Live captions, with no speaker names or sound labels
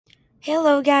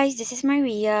Hello, guys, this is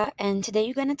Maria, and today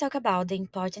we're going to talk about the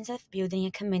importance of building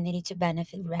a community to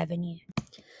benefit revenue.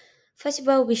 First of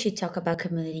all, we should talk about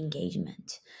community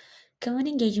engagement.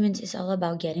 Community engagement is all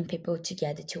about getting people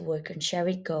together to work on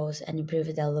shared goals and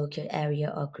improve their local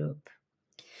area or group.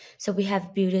 So we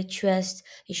have built trust,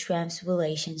 strengthens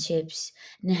relationships,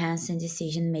 enhancing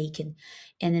decision making,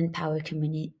 and empower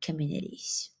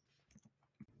communities.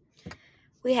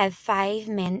 We have five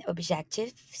main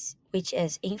objectives, which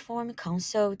is inform,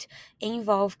 consult,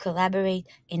 involve, collaborate,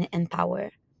 and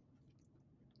empower.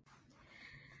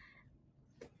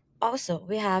 Also,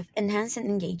 we have enhancing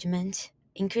engagement,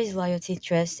 increase loyalty,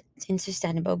 trust, and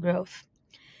sustainable growth.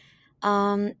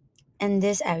 Um, and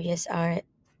these areas are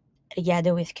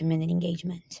together with community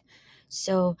engagement.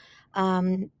 So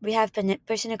we have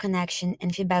personal connection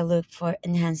and feedback loop for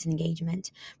enhanced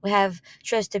engagement. We have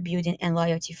trust building and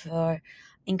loyalty for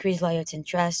increased loyalty and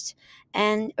trust,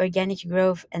 and organic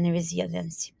growth and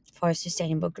resilience for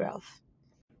sustainable growth.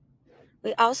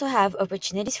 We also have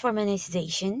opportunities for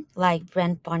monetization like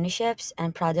brand partnerships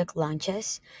and product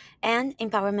launches, and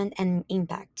empowerment and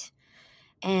impact.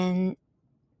 And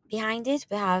behind it,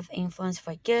 we have influence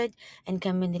for good and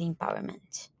community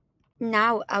empowerment.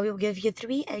 Now, I will give you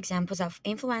three examples of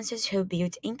influencers who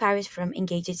built empires from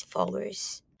engaged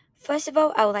followers. First of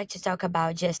all, I would like to talk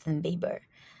about Justin Bieber.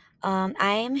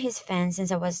 I am his fan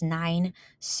since I was 9,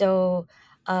 so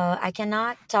I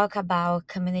cannot talk about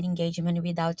community engagement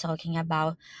without talking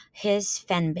about his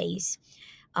fan base,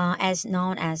 as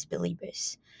known as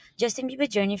Beliebers. Justin Bieber's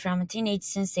journey from a teenage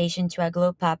sensation to a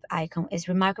glow pop icon is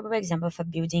a remarkable example for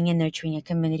building and nurturing a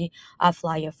community of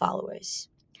loyal followers.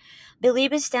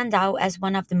 Beliebers stand out as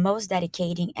one of the most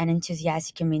dedicated and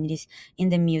enthusiastic communities in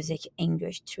the music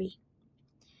industry.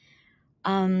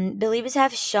 Believers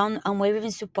have shown unwavering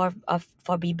support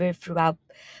for Bieber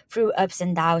through ups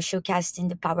and downs, showcasing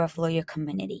the power of loyal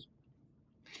community.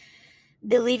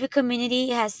 The Believer community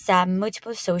has set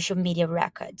multiple social media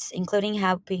records, including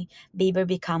helping Bieber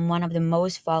become one of the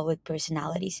most followed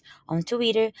personalities on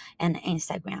Twitter and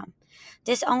Instagram.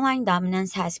 This online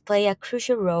dominance has played a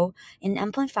crucial role in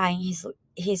amplifying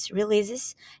his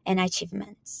releases and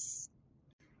achievements.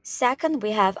 Second,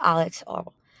 we have Alex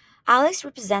Earl. Alex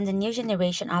represents a new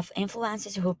generation of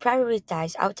influencers who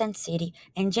prioritize authenticity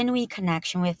and genuine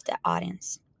connection with the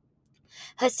audience.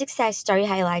 Her success story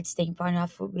highlights the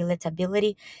importance of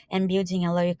relatability and building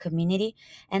a loyal community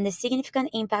and the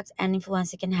significant impact an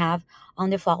influencer can have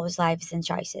on their followers' lives and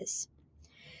choices.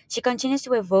 She continues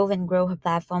to evolve and grow her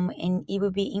platform, and it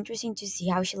will be interesting to see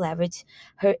how she leverages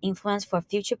her influence for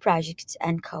future projects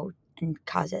and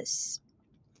causes.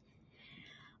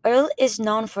 Earl is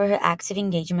known for her active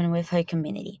engagement with her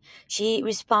community. She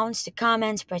responds to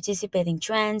comments, participates in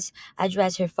trends,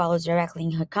 addresses her followers directly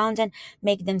in her content,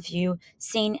 make them feel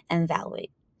seen and valued.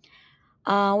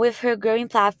 With her growing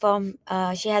platform,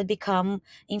 she has become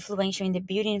influential in the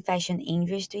beauty and fashion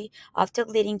industry, often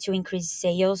leading to increased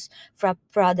sales for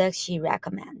products she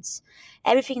recommends.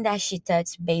 Everything that she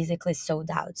touches basically sold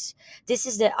out. This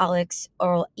is the Alex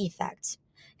Earl effect,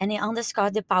 and it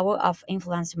underscores the power of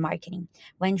influencer marketing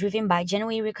when driven by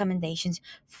genuine recommendations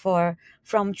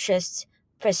from trust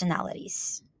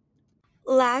personalities.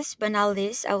 Last but not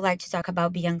least, I would like to talk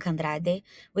about Bianca Andrade,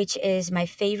 which is my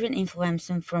favorite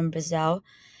influencer from Brazil.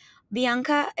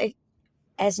 Bianca,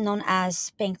 as known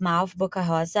as Pink Mouth Boca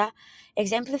Rosa,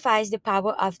 exemplifies the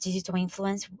power of digital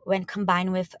influence when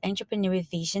combined with entrepreneurial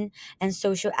vision and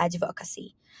social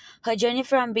advocacy. Her journey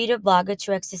from video blogger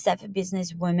to successful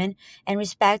businesswoman and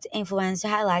respect influencer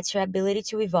highlights her ability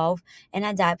to evolve and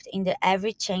adapt in the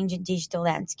ever-changing digital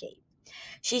landscape.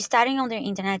 She started on the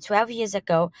internet 12 years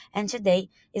ago and today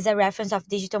is a reference of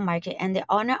digital market and the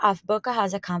owner of Boca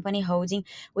Rosa Company Holding,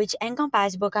 which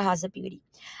encompasses Boca Rosa Beauty.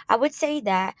 I would say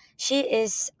that she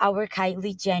is our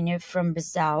Kylie Jenner from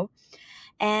Brazil,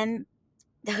 and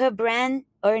her brand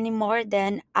earning more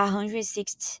than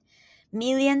 160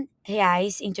 million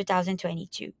reais in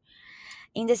 2022.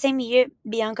 In the same year,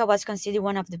 Bianca was considered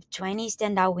one of the 20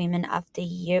 standout women of the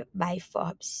year by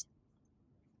Forbes.